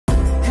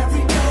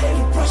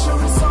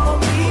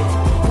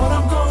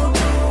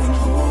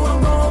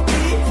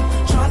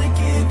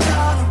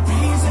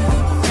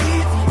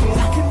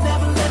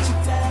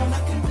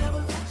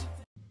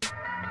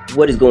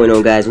What is going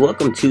on, guys?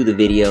 Welcome to the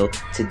video.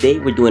 Today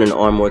we're doing an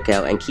arm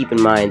workout, and keep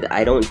in mind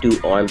I don't do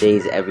arm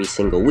days every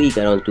single week.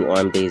 I don't do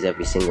arm days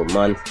every single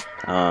month.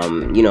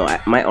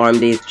 My arm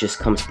days just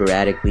come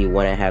sporadically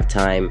when I have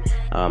time.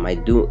 I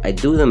do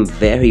them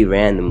very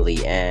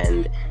randomly,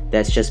 and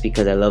that's just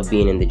because I love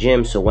being in the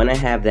gym. So when I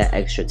have that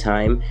extra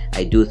time,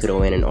 I do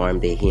throw in an arm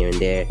day here and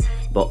there,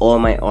 but all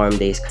my arm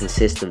days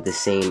consist of the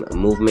same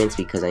movements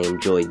because I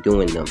enjoy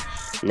doing them.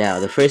 Now,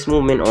 the first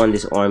movement on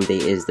this arm day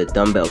is the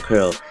dumbbell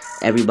curl.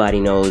 Everybody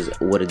knows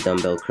what a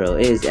dumbbell curl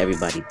is.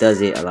 Everybody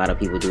does it. A lot of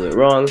people do it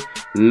wrong.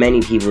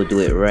 Many people do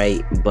it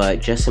right, but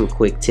just some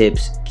quick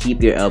tips.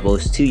 Keep your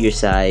elbows to your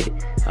side.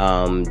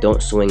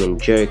 Don't swing and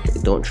jerk.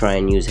 Don't try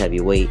and use heavy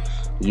weight.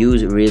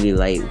 Use really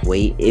light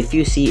weight. If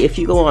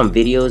you go on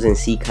videos and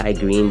see Kai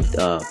Green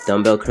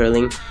dumbbell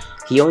curling,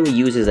 he only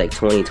uses like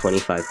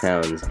 20-25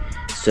 pounds.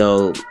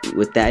 So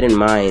with that in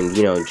mind,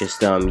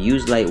 just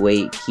use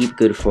lightweight, keep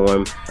good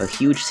form. A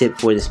huge tip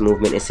for this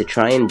movement is to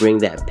try and bring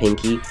that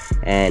pinky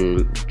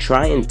and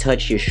try and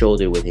touch your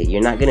shoulder with it.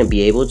 You're not going to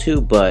be able to,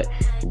 but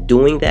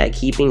doing that,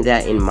 keeping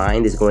that in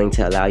mind, is going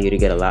to allow you to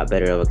get a lot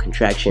better of a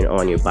contraction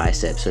on your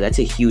biceps. So that's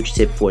a huge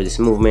tip for this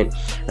movement.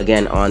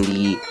 Again, on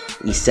the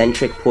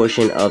eccentric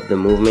portion of the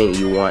movement,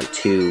 you want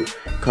to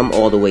come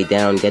all the way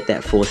down, get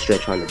that full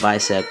stretch on the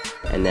bicep,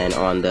 and then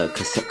on the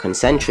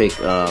concentric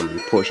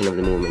portion of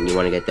the movement, you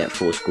want to get that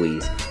full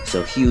squeeze.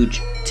 So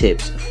huge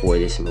tips for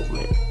this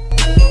movement.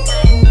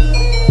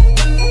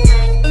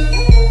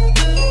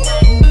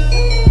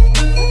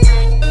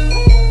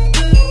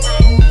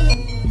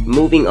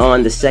 Moving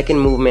on, the second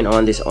movement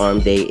on this arm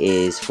day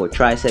is for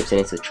triceps,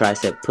 and it's a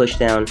tricep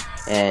pushdown.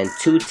 And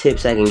two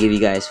tips I can give you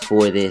guys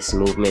for this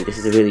movement. This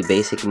is a really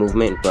basic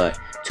movement, but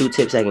two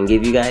tips I can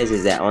give you guys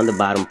is that on the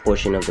bottom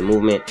portion of the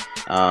movement,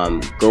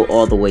 go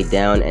all the way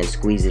down and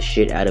squeeze the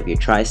shit out of your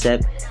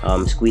tricep.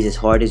 Squeeze as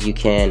hard as you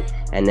can.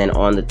 And then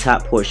on the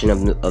top portion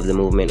of the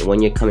movement,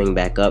 when you're coming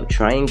back up,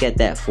 try and get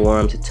that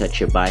forearm to touch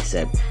your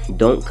bicep.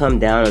 Don't come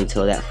down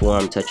until that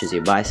forearm touches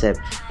your bicep,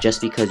 just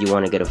because you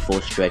want to get a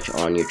full stretch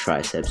on your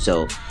tricep.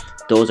 So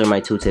those are my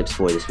two tips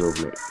for this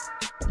movement.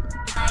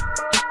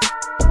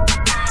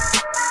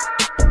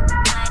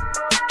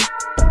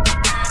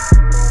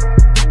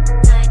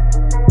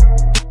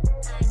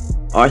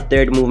 Our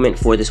third movement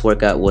for this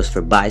workout was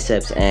for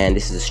biceps, and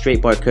this is a straight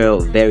bar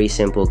curl. Very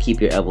simple. Keep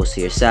your elbows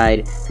to your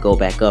side, go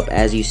back up.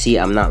 As you see,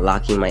 I'm not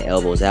locking my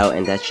elbows out,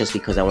 and that's just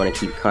because I want to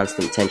keep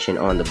constant tension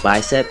on the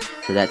bicep.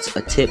 So that's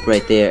a tip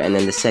right there. And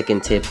then the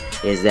second tip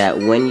is that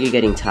when you're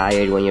getting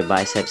tired, when your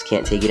biceps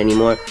can't take it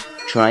anymore,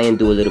 try and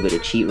do a little bit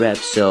of cheat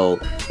reps. So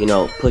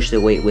push the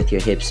weight with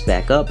your hips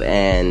back up,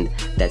 and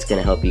that's going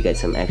to help you get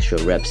some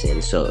extra reps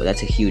in. So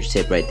that's a huge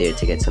tip right there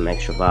to get some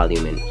extra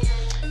volume in.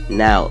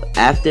 Now,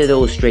 after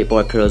those straight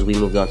bar curls, we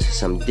moved on to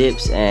some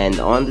dips, and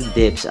on the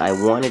dips, I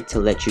wanted to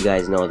let you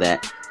guys know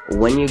that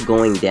when you're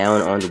going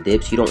down on the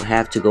dips, you don't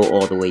have to go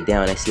all the way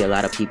down. I see a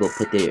lot of people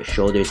put their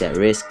shoulders at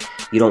risk.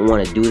 You don't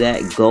want to do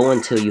that. Go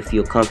until you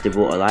feel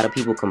comfortable. A lot of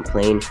people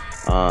complain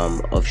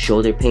of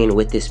shoulder pain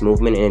with this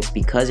movement, and it's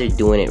because they're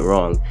doing it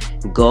wrong.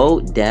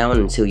 Go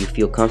down until you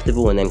feel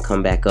comfortable, and then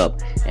come back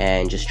up,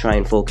 and just try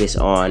and focus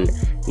on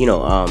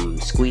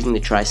squeezing the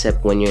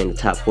tricep when you're in the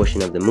top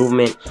portion of the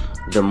movement.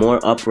 The more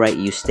upright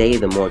you stay,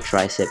 the more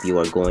tricep you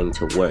are going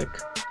to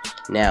work.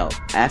 Now,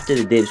 after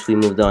the dips, we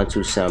moved on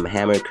to some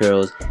hammer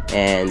curls,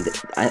 and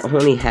I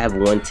only have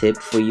one tip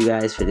for you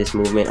guys for this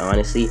movement,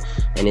 honestly,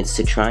 and it's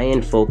to try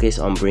and focus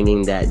on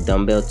bringing that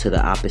dumbbell to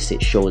the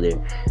opposite shoulder.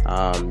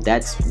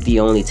 That's the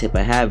only tip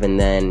I have, and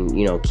then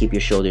keep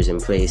your shoulders in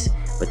place,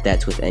 but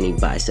that's with any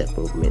bicep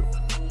movement.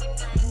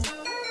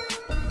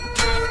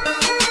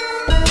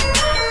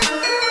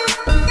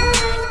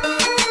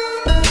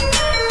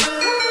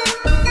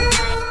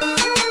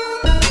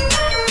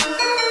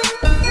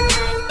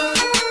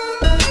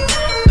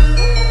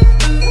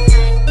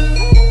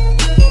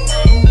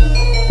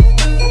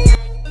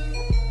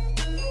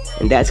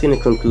 And that's going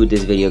to conclude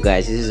this video,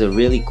 guys. This is a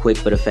really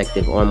quick but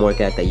effective arm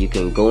workout that you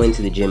can go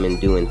into the gym and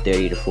do in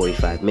 30 to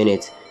 45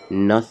 minutes.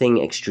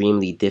 Nothing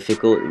extremely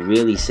difficult,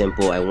 really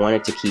simple. I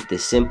wanted to keep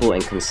this simple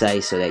and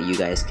concise so that you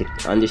guys could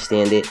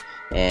understand it,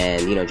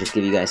 and just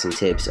give you guys some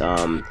tips.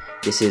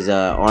 This is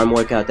an arm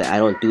workout that I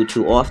don't do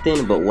too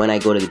often, but when I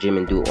go to the gym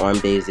and do arm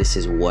days, this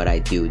is what I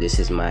do.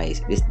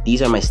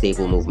 These are my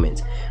staple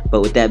movements.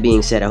 But with that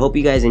being said, I hope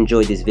you guys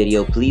enjoyed this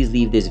video. Please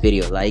leave this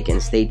video a like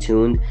and stay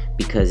tuned,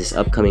 because this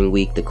upcoming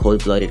week, the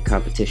cold-blooded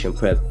competition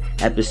prep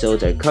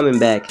episodes are coming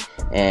back,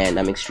 and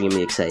I'm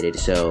extremely excited.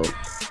 So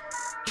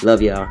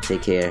love y'all,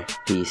 take care,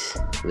 peace,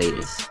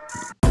 latest.